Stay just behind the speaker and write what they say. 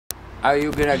Are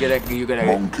you gonna get a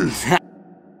monkeys?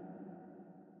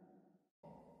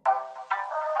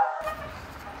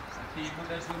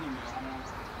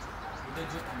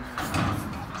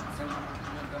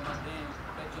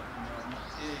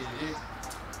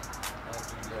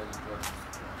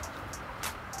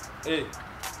 Hey,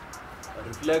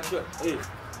 reflection.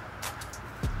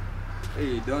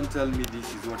 Hey, don't tell me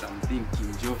this is what I'm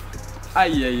thinking, Joe.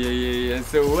 Yeah.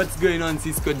 So what's going on,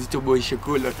 Cisco? It's your boy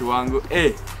Shakula Tuwango.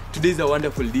 Hey, today's a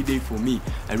wonderful D-Day for me.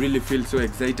 I really feel so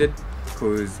excited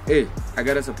because, hey, I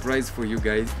got a surprise for you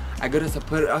guys. I got a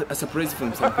surprise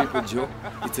from some people, Joe.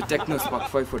 It's a Tecno Spark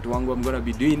 5 for Tuwango. I'm gonna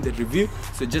be doing the review.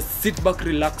 So just sit back,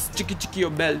 relax, chicky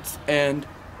your belts, and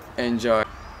enjoy.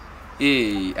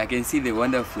 Hey, I can see the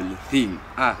wonderful thing.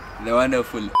 The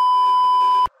wonderful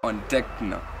on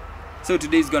Tecno. So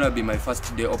today is gonna be my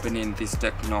first day opening this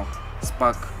Tecno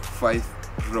Spark 5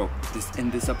 Pro.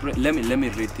 Let me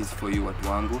read this for you, watu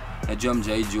wangu. Najua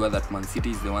mjaijua that Man City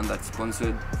is the one that is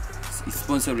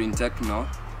sponsoring Tecno,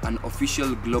 an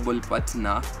official global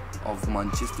partner of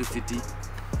Manchester City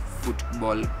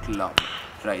Football Club.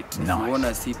 Right. Nice. If you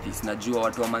wanna see this, najua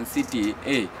watu wa Man City,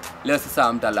 leo sasa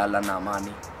hamtalala na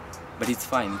amani. But it's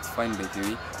fine by the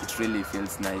way. It really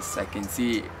feels nice. I can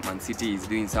see Man City is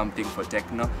doing something for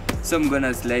Tecno. So I'm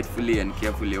gonna slide fully and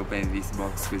carefully open this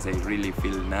box because I really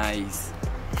feel nice.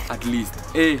 At least,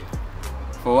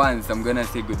 for once I'm gonna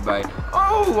say goodbye.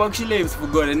 Oh, actually I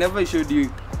forgot. I never showed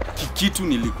you kitu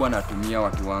nilikuwa natumia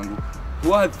watu wangu.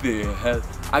 What the hell?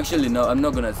 Actually no, I'm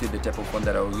not gonna say the type of phone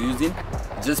that I was using.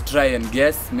 Just try and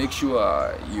guess. Make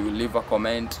sure you leave a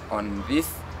comment on this.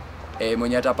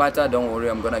 Mwenye atapata, don't worry,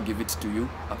 I'm gonna give it to you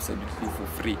absolutely for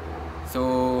free.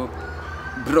 So,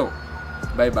 bro,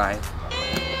 bye.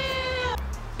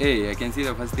 I can see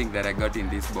the first thing that I got in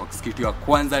this box. Kitu ya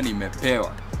kwanza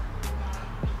nimepewa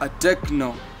a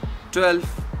Tecno 12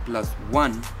 plus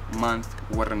 1 month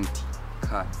warranty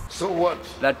card. So what?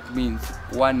 That means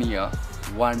 1 year,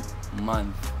 1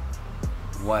 month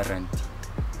warranty.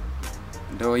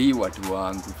 Ndo hii watu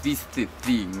wangu. This is the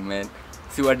thing, man.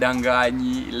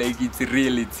 Siwadanganyi, like it's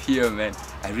real, it's here, man.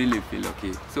 I really feel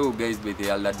okay. So guys,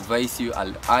 I'll advise you,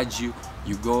 I'll urge you,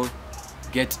 you go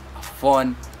get a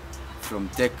phone from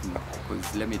Tecno,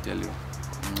 because let me tell you,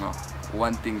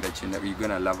 one thing that you're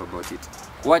gonna love about it.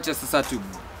 Watch us start to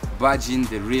barge in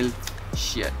the real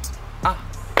shit.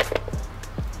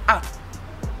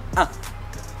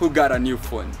 Who got a new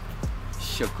phone?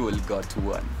 Shakul got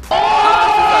one.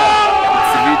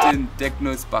 It's written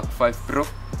Tecno Spark 5 Pro.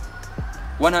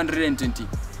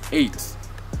 128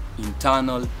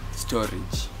 internal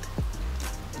storage.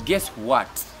 Guess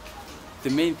what? The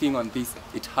main thing on this,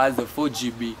 it has a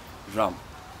 4GB RAM.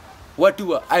 What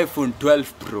to an iPhone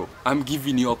 12 Pro? I'm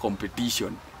giving you a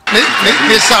competition.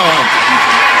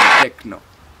 Tecno.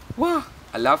 Wow.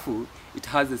 Alafu, it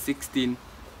has a 16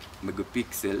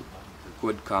 megapixel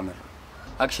quad camera.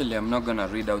 Actually, I'm not gonna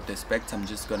read out the specs. I'm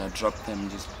just gonna drop them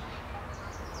just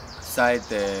beside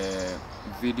the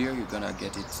video. You're gonna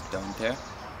get it down there.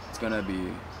 It's gonna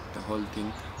be the whole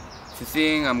thing. The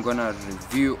thing I'm gonna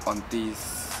review on this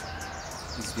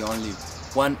is the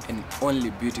one and only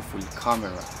beautiful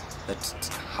camera that it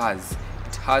has.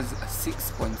 It has a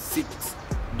 6.6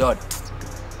 dot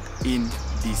in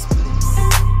display.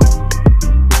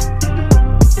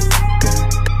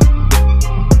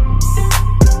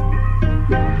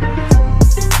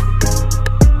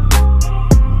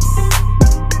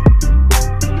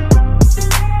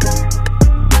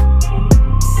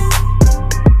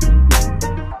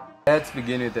 Let's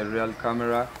begin with the real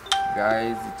camera,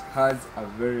 guys. It has a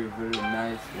very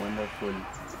nice, wonderful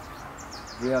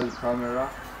real camera.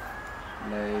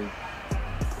 Like,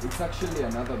 it's actually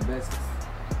another best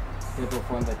type of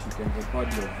phone that you can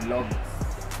record your vlogs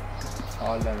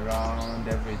all around,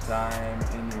 every time,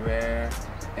 anywhere,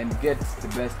 and get the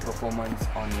best performance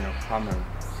on your camera.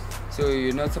 So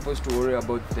you're not supposed to worry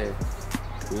about the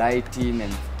lighting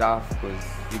and stuff, because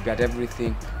you got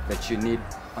everything that you need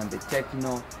on the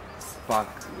Tecno Spark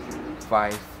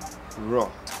 5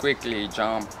 Pro. Quickly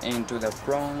jump into the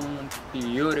front.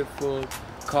 Beautiful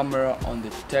camera on the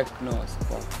Tecno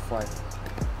Spark 5.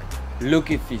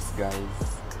 Look at this, guys.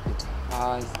 It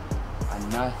has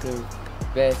another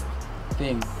best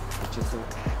thing which is you're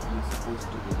supposed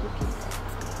to be looking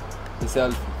at. The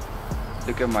selfie.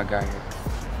 Look at my guy here.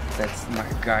 That's my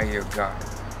guy you got.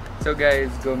 So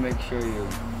guys, go make sure you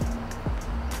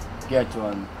get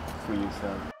one for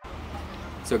yourself.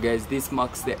 So guys, this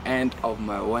marks the end of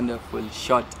my wonderful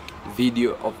short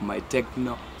video of my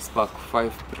Tecno Spark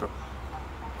 5 Pro.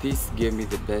 this gave me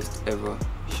the best ever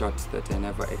shots that I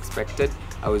never expected.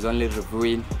 I was only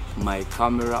reviewing my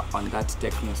camera on that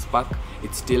Tecno Spark.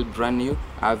 It's still brand new.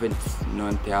 I haven't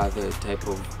known the other type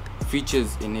of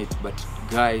features in it, but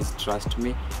guys, trust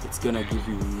me, it's gonna give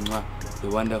you the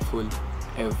wonderful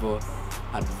ever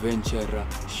adventure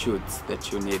shoots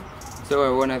that you need. So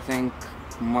I want to thank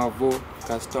Marvo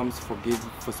Customs for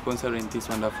sponsoring this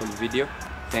wonderful video.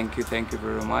 Thank you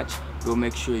very much. Go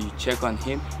make sure you check on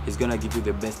him. He's gonna give you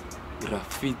the best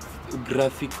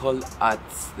graphical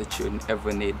arts that you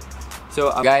ever need.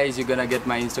 So guys, you're gonna get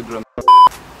my Instagram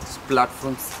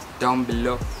platforms down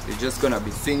below. You're just gonna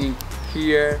be singing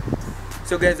here.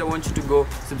 So guys, I want you to go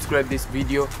subscribe this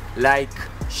video, like,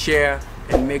 share,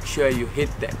 and make sure you hit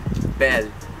that bell.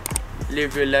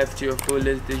 Live your life to your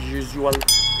fullest as usual,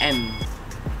 and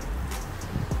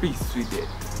peace with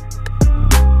it.